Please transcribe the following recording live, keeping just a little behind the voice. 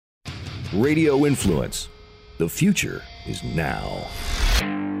radio influence. The future is now.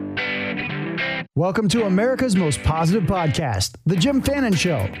 Welcome to America's most positive podcast, The Jim Fannin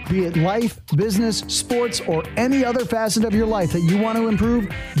Show. Be it life, business, sports, or any other facet of your life that you want to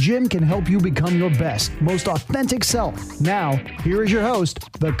improve, Jim can help you become your best, most authentic self. Now, here is your host,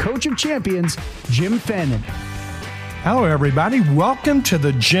 the coach of champions, Jim Fannin. Hello, everybody. Welcome to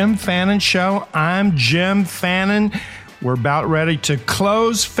The Jim Fannin Show. I'm Jim Fannin. We're about ready to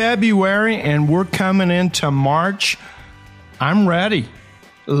close February, and we're coming into March. I'm ready.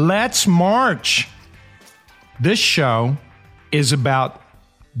 Let's march. This show is about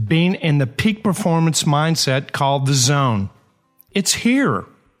being in the peak performance mindset called the zone. It's here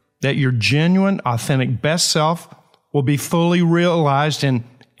that your genuine, authentic best self will be fully realized in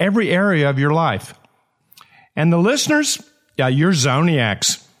every area of your life. And the listeners, you're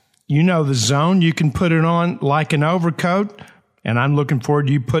zoniacs. You know the zone. You can put it on like an overcoat, and I'm looking forward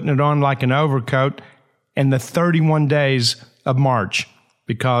to you putting it on like an overcoat in the 31 days of March.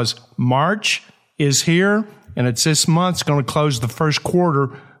 Because March is here, and it's this month. It's going to close the first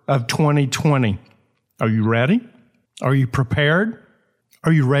quarter of 2020. Are you ready? Are you prepared?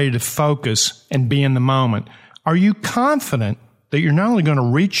 Are you ready to focus and be in the moment? Are you confident that you're not only going to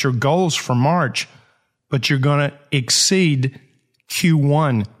reach your goals for March, but you're going to exceed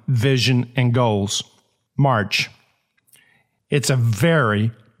Q1 vision and goals? March. It's a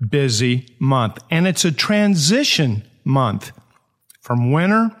very busy month, and it's a transition month. From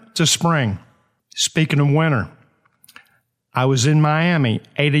winter to spring. Speaking of winter, I was in Miami,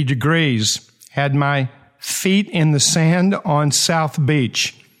 80 degrees, had my feet in the sand on South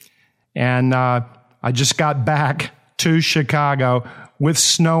Beach. And I just got back to Chicago with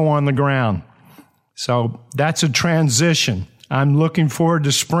snow on the ground. So that's a transition. I'm looking forward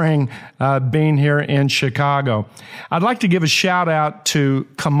to spring being here in Chicago. I'd like to give a shout out to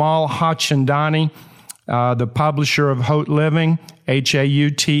Kamal Hachandani, the publisher of Haute Living,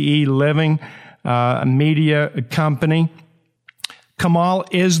 Haute Living, a media company. Kamal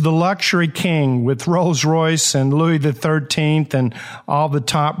is the luxury king with Rolls-Royce and Louis XIII and all the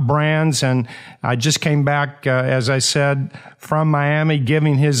top brands. And I just came back, as I said, from Miami,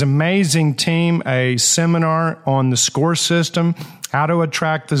 giving his amazing team a seminar on the score system, how to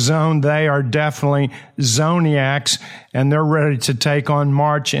attract the zone. They are definitely zoniacs, and they're ready to take on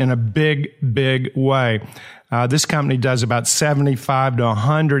March in a big, big way. This company does about 75 to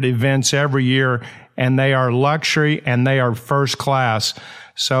 100 events every year, and they are luxury and they are first class.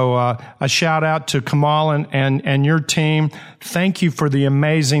 So a shout out to Kamal and your team. Thank you for the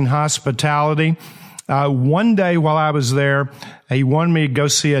amazing hospitality. One day while I was there, he wanted me to go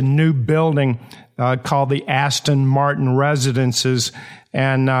see a new building called the Aston Martin Residences.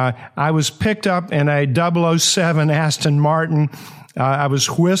 And I was picked up in a 007 Aston Martin. I was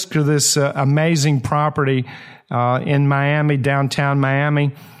whisked to this amazing property in Miami, downtown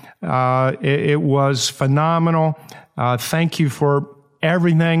Miami. It was phenomenal. Thank you for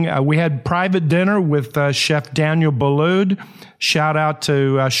everything. We had private dinner with Chef Daniel Boulud. Shout out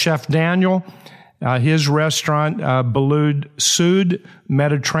to Chef Daniel. His restaurant, Boulud Sud,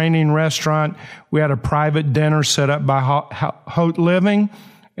 Mediterranean restaurant. We had a private dinner set up by Haute Living.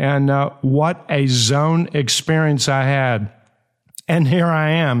 And what a zone experience I had. And here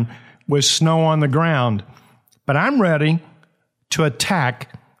I am with snow on the ground. But I'm ready to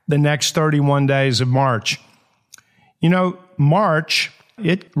attack the next 31 days of March. You know, March,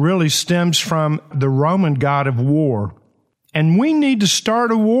 it really stems from the Roman god of war. And we need to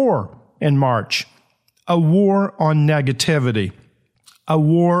start a war in March. A war on negativity. A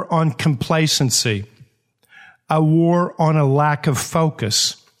war on complacency. A war on a lack of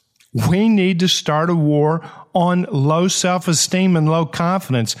focus. We need to start a war on low self-esteem and low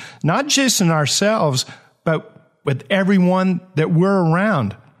confidence, not just in ourselves, but with everyone that we're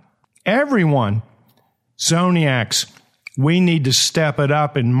around. Everyone. Zoniacs, we need to step it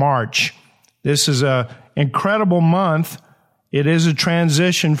up in March. This is an incredible month. It is a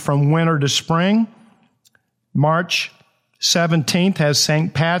transition from winter to spring. March 17th has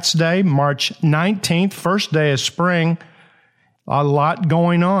St. Pat's Day. March 19th, first day of spring. A lot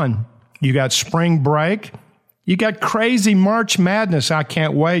going on. You got spring break. You got crazy March Madness. I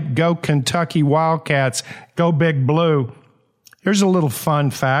can't wait. Go Kentucky Wildcats. Go Big Blue. Here's a little fun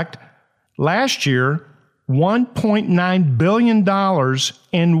fact. Last year, $1.9 billion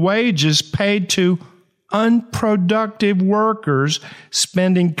in wages paid to unproductive workers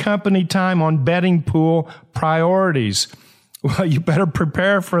spending company time on betting pool priorities. Well, you better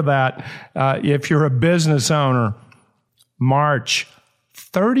prepare for that if you're a business owner. March,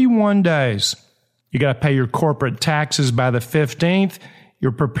 31 days. You got to pay your corporate taxes by the 15th.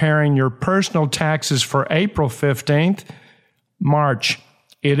 You're preparing your personal taxes for April 15th. March.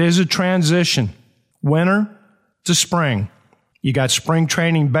 It is a transition. Winter to spring. You got spring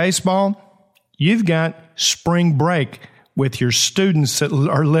training baseball. You've got spring break with your students that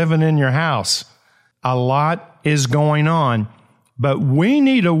are living in your house. A lot is going on, but we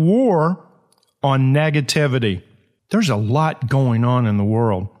need a war on negativity. There's a lot going on in the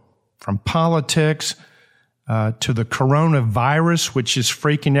world, from politics to the coronavirus, which is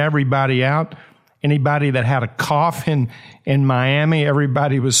freaking everybody out. Anybody that had a cough in Miami,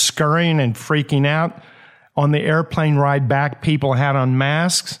 everybody was scurrying and freaking out. On the airplane ride back, people had on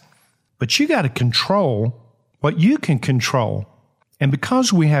masks. But you got to control what you can control. And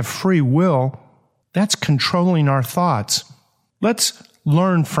because we have free will, that's controlling our thoughts. Let's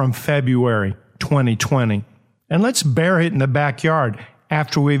learn from February 2020, and let's bury it in the backyard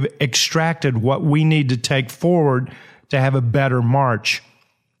after we've extracted what we need to take forward to have a better March.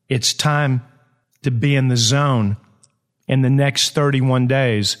 It's time to be in the zone in the next 31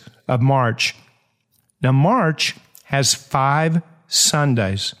 days of March. Now, March has 5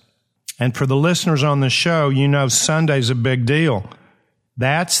 Sundays. And for the listeners on the show, you know Sunday's a big deal.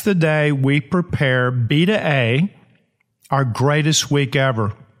 That's the day we prepare B to A, our greatest week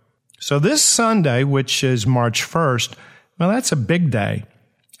ever. So this Sunday, which is March 1st, well, that's a big day.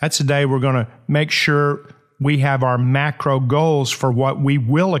 That's a day we're going to make sure we have our macro goals for what we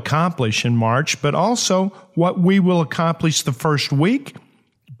will accomplish in March, but also what we will accomplish the first week,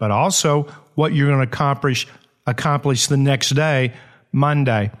 but also what you're going to accomplish the next day,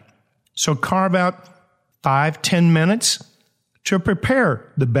 Monday. So carve out 5-10 minutes to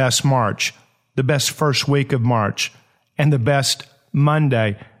prepare the best March, the best first week of March, and the best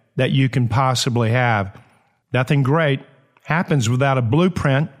Monday that you can possibly have. Nothing great happens without a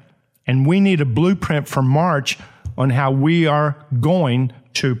blueprint, and we need a blueprint for March on how we are going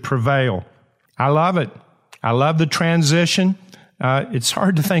to prevail. I love it. I love the transition. It's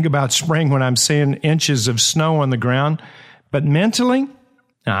hard to think about spring when I'm seeing inches of snow on the ground, but mentally,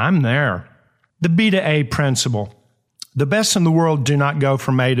 I'm there. The B to A principle. The best in the world do not go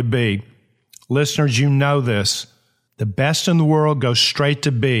from A to B. Listeners, you know this. The best in the world go straight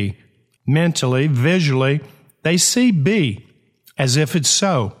to B. Mentally, visually, they see B as if it's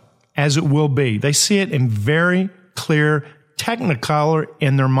so, as it will be. They see it in very clear technicolor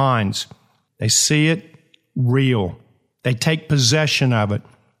in their minds. They see it real. They take possession of it.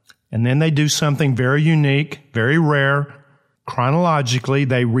 And then they do something very unique, very rare. Chronologically,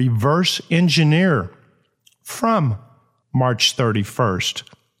 they reverse engineer from March 31st,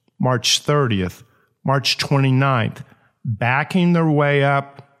 March 30th, March 29th, backing their way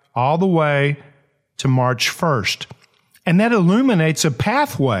up all the way to March 1st. And that illuminates a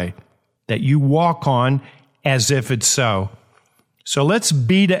pathway that you walk on as if it's so. So let's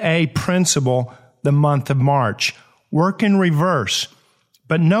B to A principle the month of March. Work in reverse.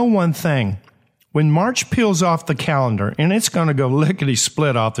 But know one thing. When March peels off the calendar, and it's going to go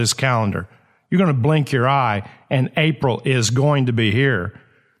lickety-split off this calendar, you're going to blink your eye, and April is going to be here.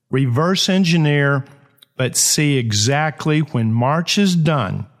 Reverse engineer, but see exactly when March is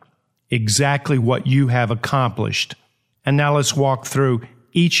done, exactly what you have accomplished. And now let's walk through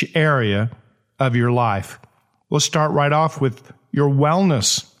each area of your life. We'll start right off with your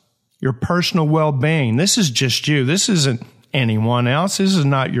wellness, your personal well-being. This is just you. This isn't anyone else. This is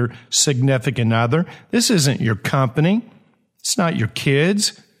not your significant other. This isn't your company. It's not your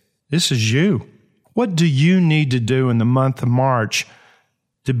kids. This is you. What do you need to do in the month of March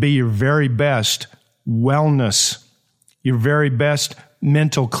to be your very best wellness, your very best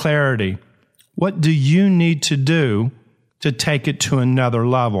mental clarity? What do you need to do to take it to another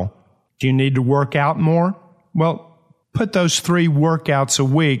level? Do you need to work out more? Well, put those 3 workouts a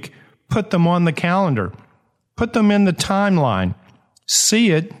week, put them on the calendar. Put them in the timeline.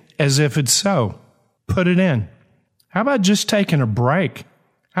 See it as if it's so. Put it in. How about just taking a break?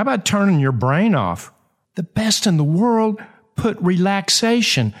 How about turning your brain off? The best in the world put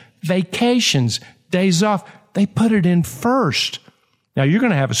relaxation, vacations, days off. They put it in first. Now, you're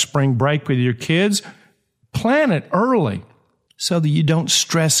going to have a spring break with your kids. Plan it early so that you don't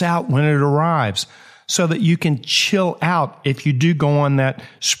stress out when it arrives, so that you can chill out if you do go on that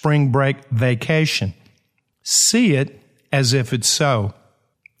spring break vacation. See it as if it's so.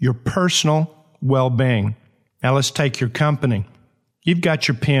 Your personal well-being. Now let's take your company. You've got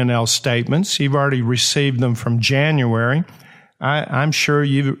your P&L statements. You've already received them from January. I'm sure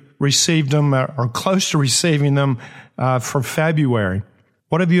you've received them or close to receiving them for February.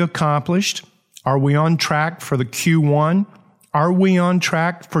 What have you accomplished? Are we on track for the Q1? Are we on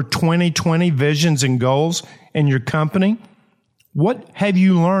track for 2020 visions and goals in your company? What have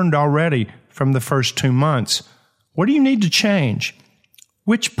you learned already from the first 2 months? What do you need to change?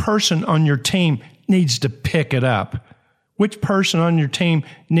 Which person on your team needs to pick it up? Which person on your team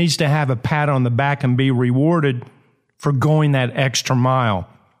needs to have a pat on the back and be rewarded for going that extra mile?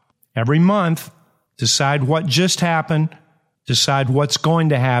 Every month, decide what just happened, decide what's going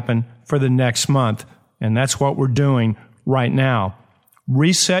to happen for the next month. And that's what we're doing right now.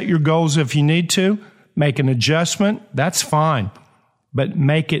 Reset your goals if you need to. Make an adjustment. That's fine. But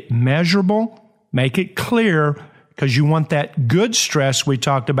make it measurable. Make it clear, because you want that good stress we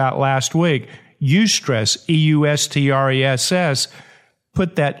talked about last week. Eustress, E-U-S-T-R-E-S-S.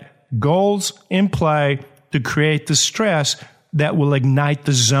 Put that goals in play to create the stress that will ignite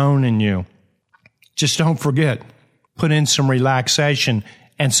the zone in you. Just don't forget, put in some relaxation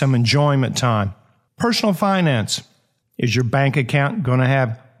and some enjoyment time. Personal finance. Is your bank account going to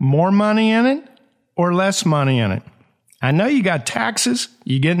have more money in it or less money in it? I know you got taxes,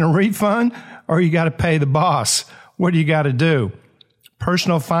 you getting a refund, or you got to pay the boss. What do you got to do?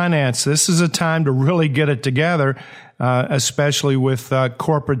 Personal finance, this is a time to really get it together, especially with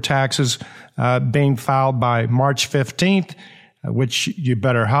corporate taxes being filed by March 15th, which you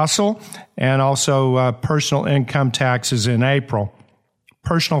better hustle, and also personal income taxes in April.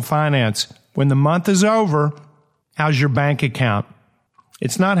 Personal finance, when the month is over, how's your bank account?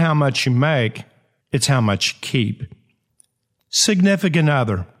 It's not how much you make, it's how much you keep. Significant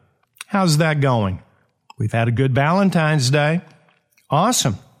other, how's that going? We've had a good Valentine's Day.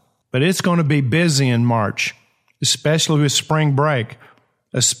 Awesome. But it's going to be busy in March, especially with spring break,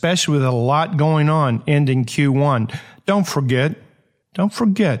 especially with a lot going on ending Q1. Don't forget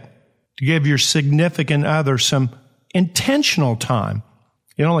to give your significant other some intentional time.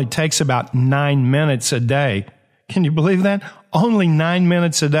 It only takes about 9 minutes a day. Can you believe that? Only 9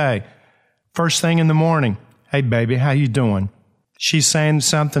 minutes a day. First thing in the morning. Hey, baby, how you doing? She's saying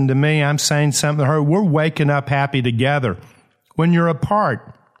something to me. I'm saying something to her. We're waking up happy together. When you're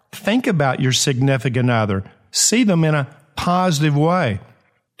apart, think about your significant other. See them in a positive way.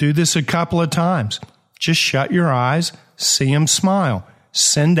 Do this a couple of times. Just shut your eyes, see them smile.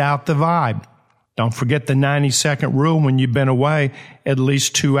 Send out the vibe. Don't forget the 90-second rule when you've been away at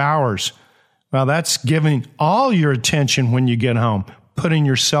least 2 hours. Well, that's giving all your attention when you get home, putting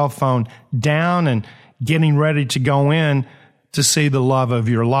your cell phone down and getting ready to go in to see the love of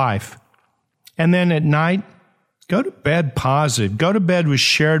your life. And then at night, go to bed positive. Go to bed with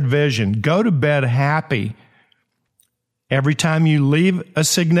shared vision. Go to bed happy. Every time you leave a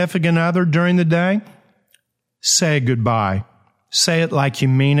significant other during the day, say goodbye. Say it like you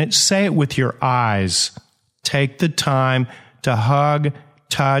mean it. Say it with your eyes. Take the time to hug,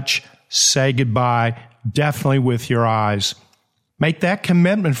 touch, say goodbye, definitely with your eyes. Make that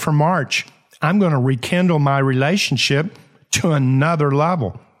commitment for March. I'm going to rekindle my relationship to another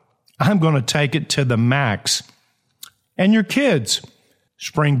level. I'm going to take it to the max. And your kids,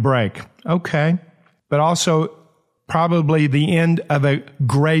 spring break, okay, but also probably the end of a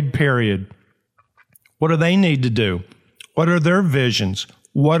grade period. What do they need to do? What are their visions?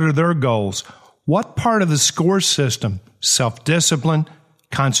 What are their goals? What part of the score system, self-discipline,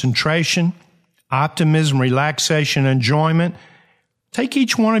 concentration, optimism, relaxation, enjoyment, take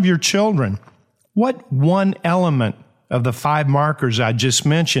each one of your children. What one element of the 5 markers I just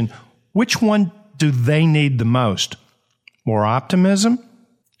mentioned, which one do they need the most? More optimism?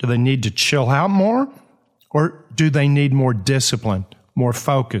 Do they need to chill out more? Or do they need more discipline, more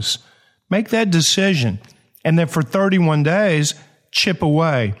focus? Make that decision. And then for 31 days, chip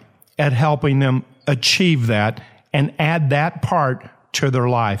away at helping them achieve that and add that part to their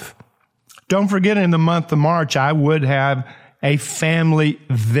life. Don't forget, in the month of March, I would have a family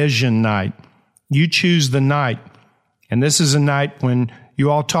vision night. You choose the night. And this is a night when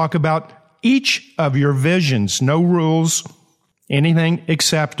you all talk about each of your visions. No rules, anything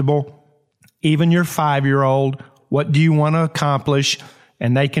acceptable. Even your 5-year-old, what do you want to accomplish?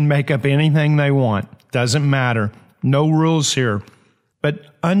 And they can make up anything they want. Doesn't matter. No rules here. But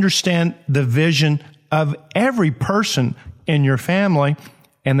understand the vision of every person in your family.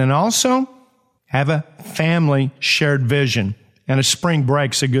 And then also have a family shared vision. And a spring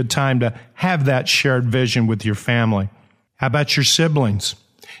break's a good time to have that shared vision with your family. How about your siblings?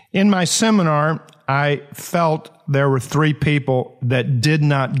 In my seminar, I felt there were 3 people that did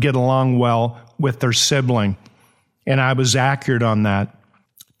not get along well with their sibling. And I was accurate on that.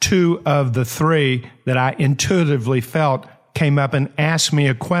 2 of the 3 that I intuitively felt came up and asked me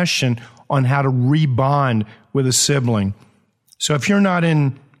a question on how to rebond with a sibling. So if you're not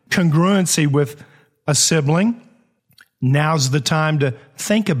in congruency with a sibling, now's the time to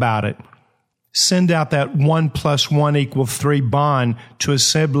think about it. Send out that 1 + 1 = 3 bond to a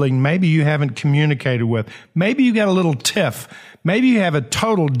sibling maybe you haven't communicated with. Maybe you got a little tiff. Maybe you have a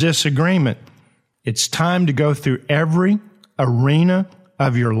total disagreement. It's time to go through every arena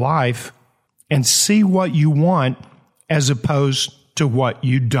of your life and see what you want as opposed to what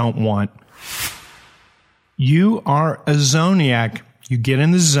you don't want. You are a zoniac. You get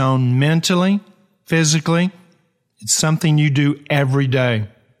in the zone mentally, physically. It's something you do every day.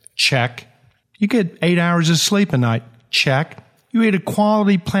 Check. You get 8 hours of sleep a night. Check. You eat a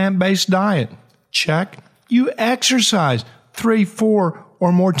quality plant-based diet. Check. You exercise 3, 4,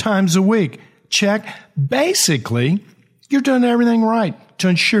 or more times a week. Check. Basically, you're doing everything right to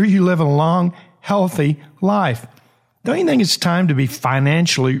ensure you live a long, healthy life. Don't you think it's time to be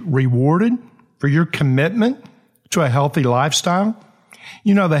financially rewarded for your commitment to a healthy lifestyle?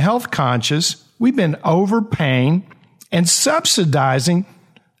 You know, the health conscious, we've been overpaying and subsidizing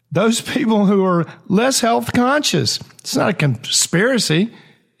those people who are less health conscious. It's not a conspiracy.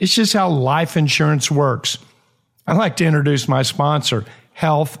 It's just how life insurance works. I'd like to introduce my sponsor,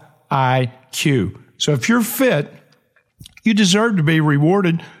 Health IQ. So if you're fit, you deserve to be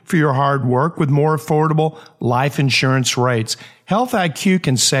rewarded for your hard work with more affordable life insurance rates. Health IQ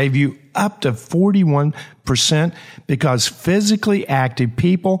can save you up to 41% because physically active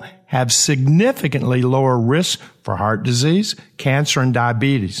people have significantly lower risk for heart disease, cancer, and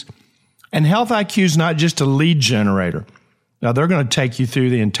diabetes. And Health IQ is not just a lead generator. Now, they're going to take you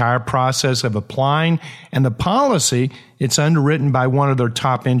through the entire process of applying, and the policy, it's underwritten by one of their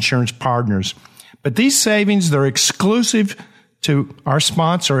top insurance partners. But these savings, they're exclusive to our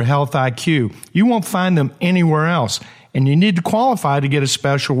sponsor, Health IQ. You won't find them anywhere else, and you need to qualify to get a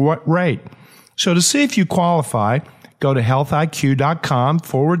special rate. So to see if you qualify, go to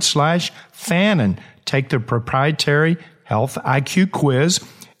healthiq.com/Fannin. Take the proprietary Health IQ quiz,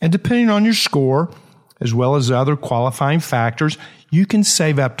 and depending on your score, as well as other qualifying factors, you can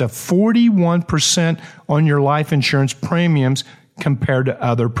save up to 41% on your life insurance premiums compared to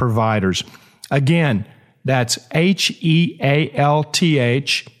other providers. Again, that's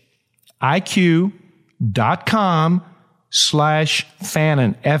HealthIQ.com/Fannin,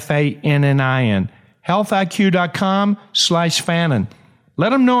 Fannin, HealthIQ.com/Fannin. Let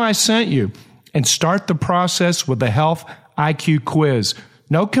them know I sent you and start the process with the Health IQ quiz.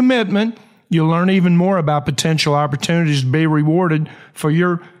 No commitment. You'll learn even more about potential opportunities to be rewarded for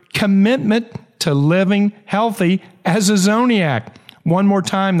your commitment to living healthy as a Zoniac. One more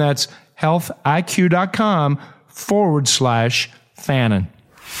time, that's healthiq.com/Fannin.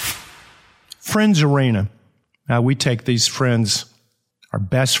 Friends Arena. Now, we take these friends, our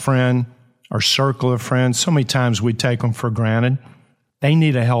best friend, our circle of friends, so many times we take them for granted. They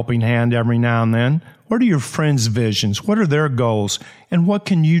need a helping hand every now and then. What are your friends' visions? What are their goals? And what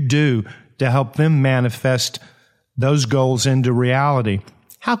can you do to help them manifest those goals into reality?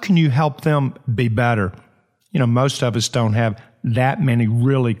 How can you help them be better? You know, most of us don't have that many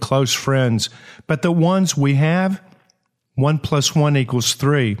really close friends, but the ones we have, 1 + 1 =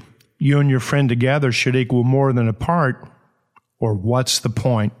 3. You and your friend together should equal more than apart, or what's the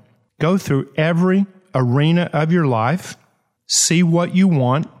point? Go through every arena of your life, see what you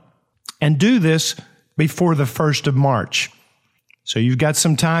want, and do this before the 1st of March. So you've got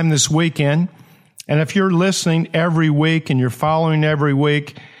some time this weekend, and if you're listening every week and you're following every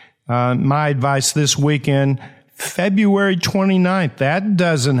week, my advice this weekend, February 29th, that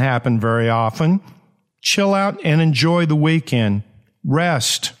doesn't happen very often. Chill out and enjoy the weekend.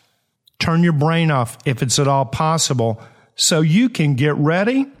 Rest. Turn your brain off if it's at all possible so you can get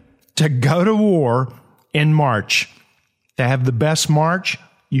ready to go to war in March, to have the best March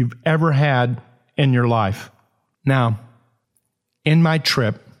you've ever had in your life. Now, in my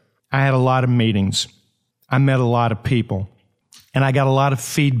trip, I had a lot of meetings. I met a lot of people, and I got a lot of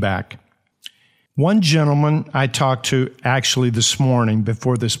feedback. One gentleman I talked to actually this morning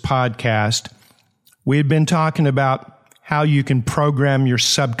before this podcast, we had been talking about how you can program your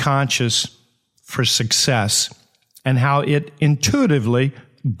subconscious for success and how it intuitively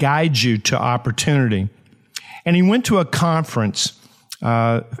guides you to opportunity. And he went to a conference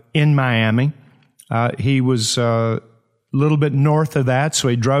in Miami. He was a little bit north of that, so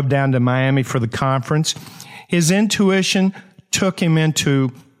he drove down to Miami for the conference. His intuition took him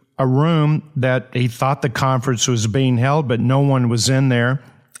into a room that he thought the conference was being held, but no one was in there.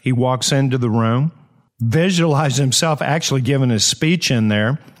 He walks into the room, visualized himself actually giving a speech in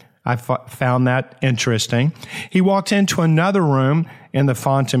there. I found that interesting. He walked into another room in the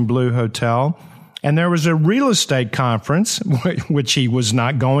Fontainebleau Hotel, and there was a real estate conference, which he was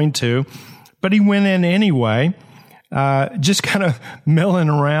not going to, but he went in anyway. just kind of milling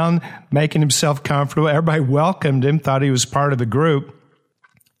around, making himself comfortable. Everybody welcomed him, thought he was part of the group.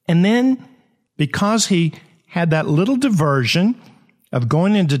 And then, because he had that little diversion of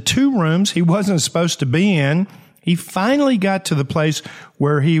going into 2 rooms he wasn't supposed to be in, he finally got to the place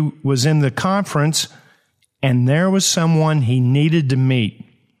where he was in the conference, and there was someone he needed to meet.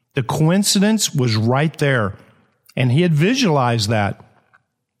 The coincidence was right there, and he had visualized that.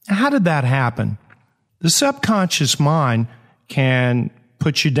 How did that happen? The subconscious mind can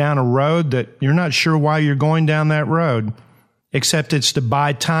put you down a road that you're not sure why you're going down that road, except it's to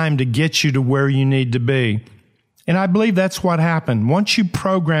buy time to get you to where you need to be. And I believe that's what happened. Once you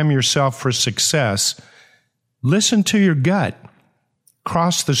program yourself for success, listen to your gut.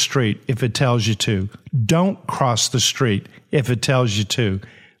 Cross the street if it tells you to. Don't cross the street if it tells you to.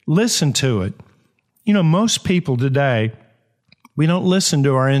 Listen to it. You know, most people today, we don't listen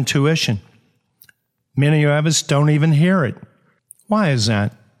to our intuition. Many of us don't even hear it. Why is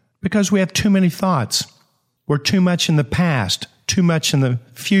that? Because we have too many thoughts. We're too much in the past, too much in the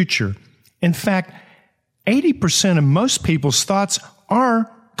future. In fact, 80% of most people's thoughts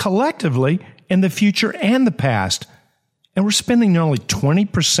are collectively in the future and the past. And we're spending only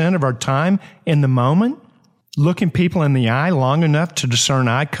 20% of our time in the moment, looking people in the eye long enough to discern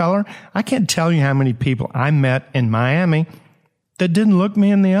eye color. I can't tell you how many people I met in Miami that didn't look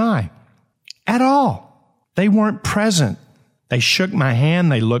me in the eye at all. They weren't present. They shook my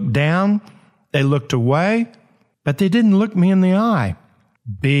hand, they looked down, they looked away, but they didn't look me in the eye.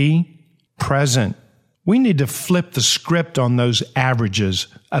 Be present. We need to flip the script on those averages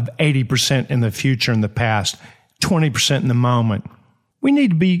of 80% in the future and the past, 20% in the moment. We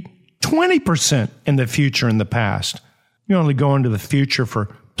need to be 20% in the future and the past. You only go into the future for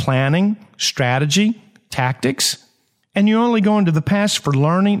planning, strategy, tactics, and you only go into the past for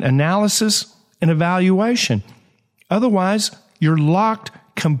learning, analysis, and evaluation. Otherwise, you're locked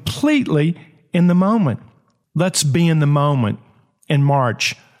completely in the moment. Let's be in the moment in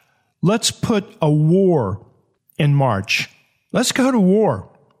March. Let's put a war in March. Let's go to war.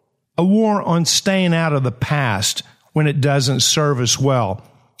 A war on staying out of the past when it doesn't serve us well.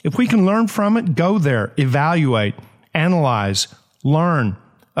 If we can learn from it, go there, evaluate, analyze, learn.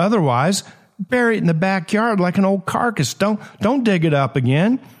 Otherwise, bury it in the backyard like an old carcass. Don't dig it up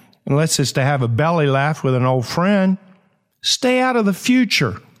again unless it's to have a belly laugh with an old friend. Stay out of the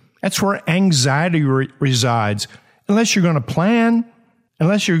future. That's where anxiety resides. Unless you're going to plan,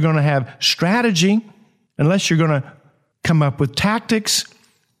 unless you're going to have strategy, unless you're going to come up with tactics,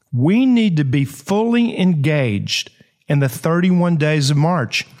 we need to be fully engaged in the 31 days of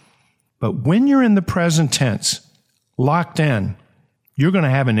March. But when you're in the present tense, locked in, you're going to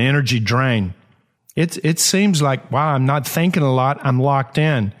have an energy drain. It seems like, wow, I'm not thinking a lot, I'm locked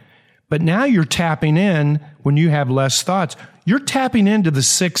in. But now you're tapping in when you have less thoughts. You're tapping into the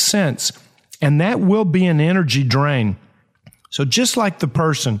sixth sense, and that will be an energy drain. So just like the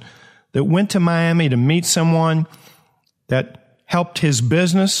person that went to Miami to meet someone that helped his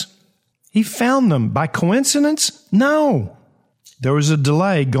business, he found them by coincidence? No. There was a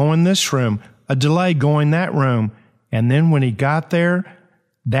delay going this room, a delay going that room. And then when he got there,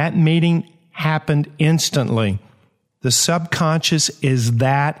 that meeting happened instantly. The subconscious is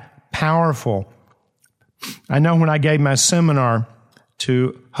that powerful. I know when I gave my seminar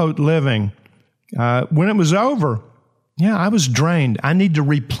to Haute Living, when it was over, I was drained. I need to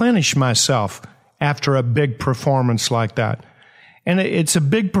replenish myself after a big performance like that. And it's a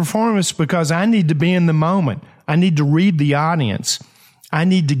big performance because I need to be in the moment. I need to read the audience. I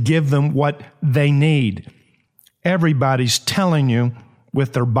need to give them what they need. Everybody's telling you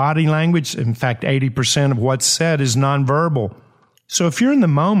with their body language. In fact, 80% of what's said is nonverbal. So if you're in the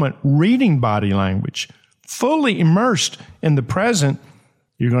moment reading body language, fully immersed in the present,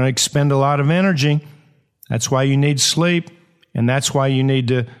 you're going to expend a lot of energy. That's why you need sleep, and that's why you need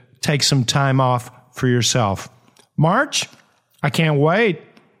to take some time off for yourself. March, I can't wait.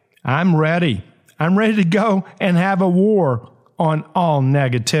 I'm ready. I'm ready to go and have a war on all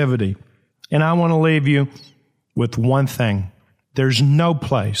negativity. And I want to leave you with one thing. There's no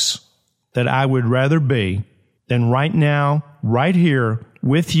place that I would rather be than right now, right here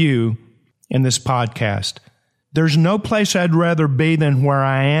with you in this podcast. There's no place I'd rather be than where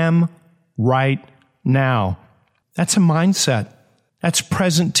I am right now. That's a mindset. That's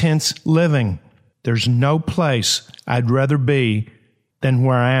present tense living. There's no place I'd rather be than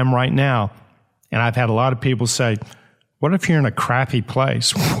where I am right now. And I've had a lot of people say, what if you're in a crappy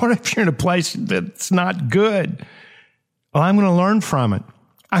place? What if you're in a place that's not good? Well, I'm going to learn from it.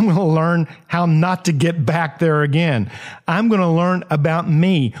 I'm going to learn how not to get back there again. I'm going to learn about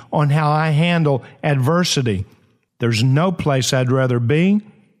me on how I handle adversity. There's no place I'd rather be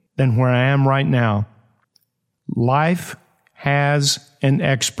than where I am right now. Life has an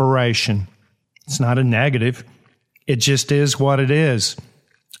expiration. It's not a negative. It just is what it is.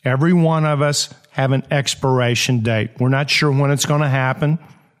 Every one of us have an expiration date. We're not sure when it's going to happen.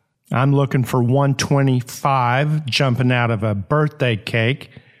 I'm looking for 125 jumping out of a birthday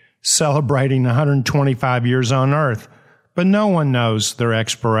cake, celebrating 125 years on earth. But no one knows their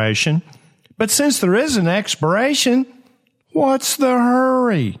expiration. But since there is an expiration, what's the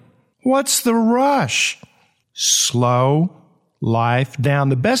hurry? What's the rush? Slow life down.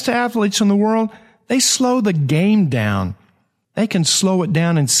 The best athletes in the world, they slow the game down. They can slow it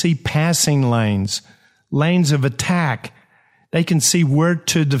down and see passing lanes, lanes of attack. They can see where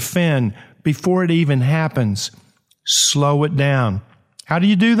to defend before it even happens. Slow it down. How do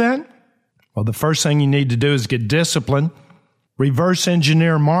you do that? Well, the first thing you need to do is get disciplined, reverse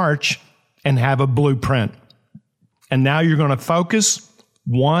engineer March, and have a blueprint. And now you're going to focus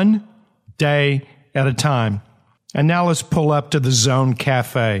one day at a time. And now let's pull up to the Zone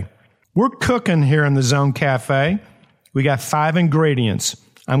Cafe. We're cooking here in the Zone Cafe. We got 5 ingredients.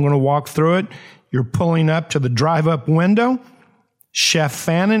 I'm going to walk through it. You're pulling up to the drive-up window. Chef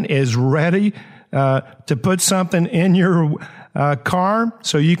Fannin is ready to put something in your car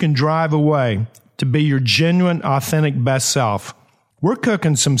so you can drive away to be your genuine, authentic best self. We're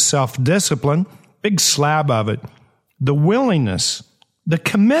cooking some self-discipline, big slab of it. The willingness, the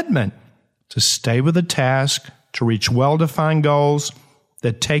commitment to stay with a task, to reach well-defined goals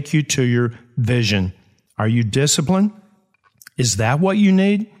that take you to your vision. Are you disciplined? Is that what you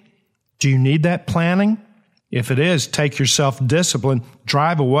need? Do you need that planning? If it is, take your self-discipline,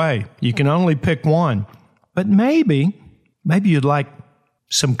 drive away. You can only pick one. But maybe you'd like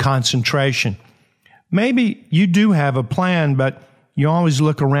some concentration. Maybe you do have a plan, but you always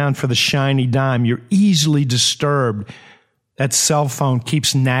look around for the shiny dime. You're easily disturbed. That cell phone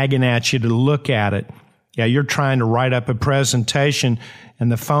keeps nagging at you to look at it. Yeah, you're trying to write up a presentation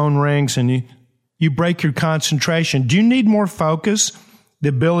and the phone rings and you break your concentration. Do you need more focus? The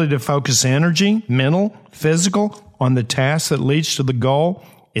ability to focus energy, mental, physical, on the task that leads to the goal?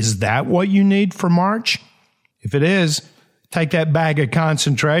 Is that what you need for March? If it is, take that bag of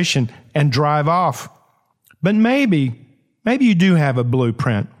concentration and drive off. But maybe you do have a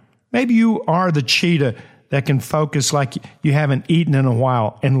blueprint. Maybe you are the cheetah that can focus like you haven't eaten in a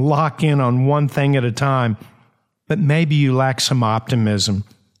while and lock in on one thing at a time. But maybe you lack some optimism.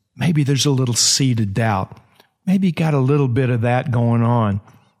 Maybe there's a little seed of doubt. Maybe you got a little bit of that going on,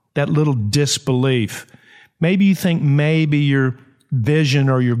 that little disbelief. Maybe you think maybe your vision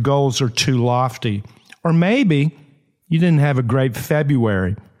or your goals are too lofty. Or maybe you didn't have a great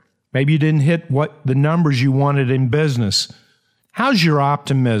February. Maybe you didn't hit what the numbers you wanted in business. How's your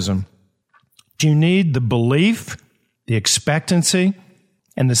optimism? Do you need the belief, the expectancy,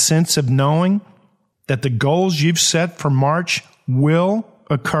 and the sense of knowing that the goals you've set for March will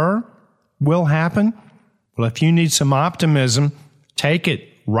occur, will happen? Well, if you need some optimism, take it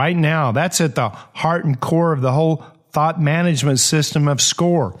right now. That's at the heart and core of the whole thought management system of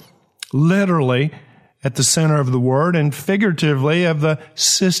SCORE. Literally at the center of the word and figuratively of the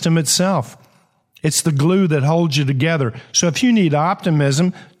system itself. It's the glue that holds you together. So if you need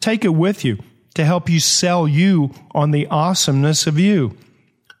optimism, take it with you to help you sell you on the awesomeness of you.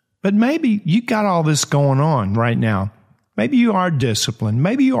 But maybe you got all this going on right now. Maybe you are disciplined.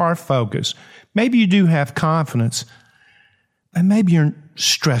 Maybe you are focused. Maybe you do have confidence. And maybe you're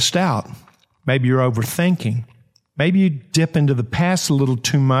stressed out. Maybe you're overthinking. Maybe you dip into the past a little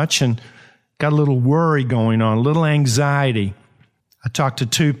too much and got a little worry going on, a little anxiety. I talked to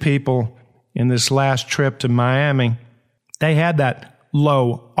 2 people in this last trip to Miami. They had that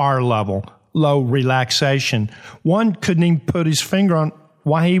low R level, low relaxation. One couldn't even put his finger on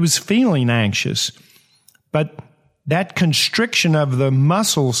why he was feeling anxious. But that constriction of the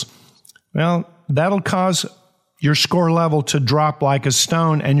muscles, well, that'll cause your score level to drop like a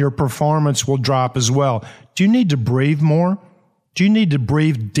stone and your performance will drop as well. Do you need to breathe more? Do you need to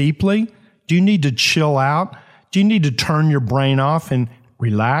breathe deeply? Do you need to chill out? Do you need to turn your brain off and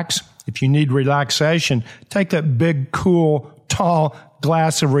relax? If you need relaxation, take that big, cool, tall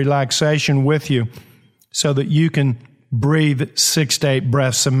glass of relaxation with you so that you can breathe 6 to 8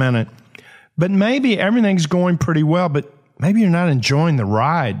 breaths a minute. But maybe everything's going pretty well, but maybe you're not enjoying the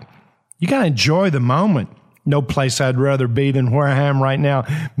ride. You got to enjoy the moment. No place I'd rather be than where I am right now.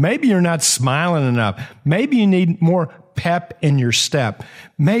 Maybe you're not smiling enough. Maybe you need more pep in your step.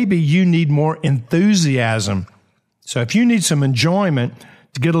 Maybe you need more enthusiasm. So if you need some enjoyment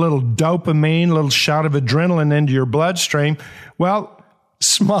to get a little dopamine, a little shot of adrenaline into your bloodstream, well,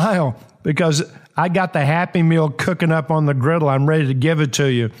 Smile, because I got the Happy Meal cooking up on the griddle. I'm ready to give it to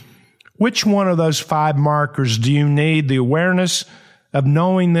you. Which one of those 5 markers do you need? The awareness of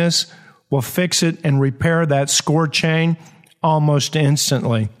knowing this will fix it and repair that score chain almost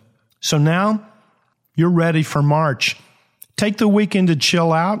instantly. So now you're ready for March. Take the weekend to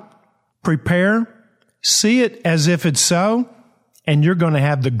chill out, prepare, see it as if it's so, and you're going to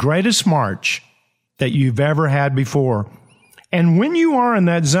have the greatest March that you've ever had before. And when you are in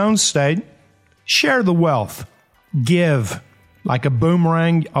that zone state, share the wealth. Give. Like a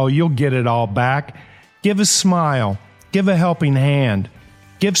boomerang, you'll get it all back. Give a smile. Give a helping hand.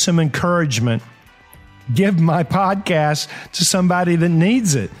 Give some encouragement. Give my podcast to somebody that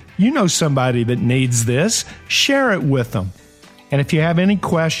needs it. You know somebody that needs this. Share it with them. And if you have any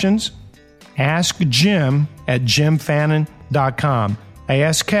questions, ask Jim at jimfannin.com.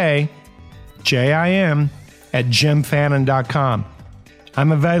 AskJim at jimfannin.com.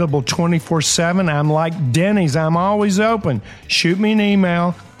 I'm available 24/7. I'm like Denny's. I'm always open. Shoot me an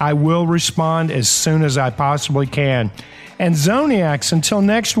email. I will respond as soon as I possibly can. And Zoniacs, until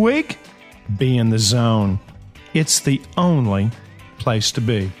next week, be in the zone. It's the only place to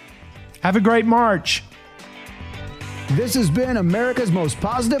be. Have a great March. This has been America's most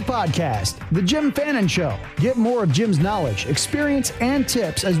positive podcast, The Jim Fannin Show. Get more of Jim's knowledge, experience, and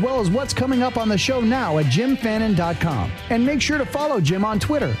tips, as well as what's coming up on the show now at jimfannin.com. And make sure to follow Jim on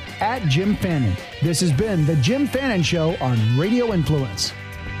Twitter at Jim Fannin. This has been The Jim Fannin Show on Radio Influence.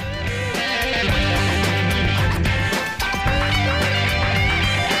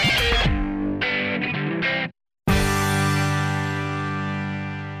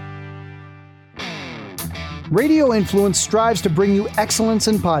 Radio Influence strives to bring you excellence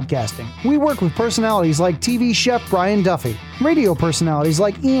in podcasting. We work with personalities like TV chef Brian Duffy, radio personalities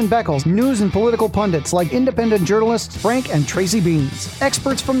like Ian Beckles, news and political pundits like independent journalists Frank and Tracy Beans,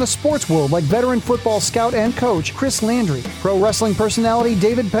 experts from the sports world like veteran football scout and coach Chris Landry, pro wrestling personality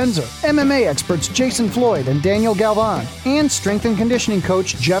David Penzer, MMA experts Jason Floyd and Daniel Galvan, and strength and conditioning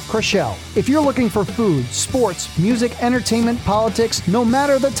coach Jeff Krashell. If you're looking for food, sports, music, entertainment, politics, no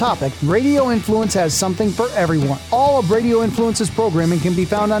matter the topic, Radio Influence has something for everyone. All of Radio Influence's programming can be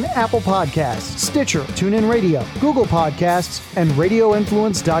found on Apple Podcasts, Stitcher, TuneIn Radio, Google Podcasts, and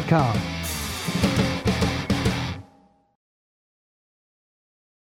RadioInfluence.com.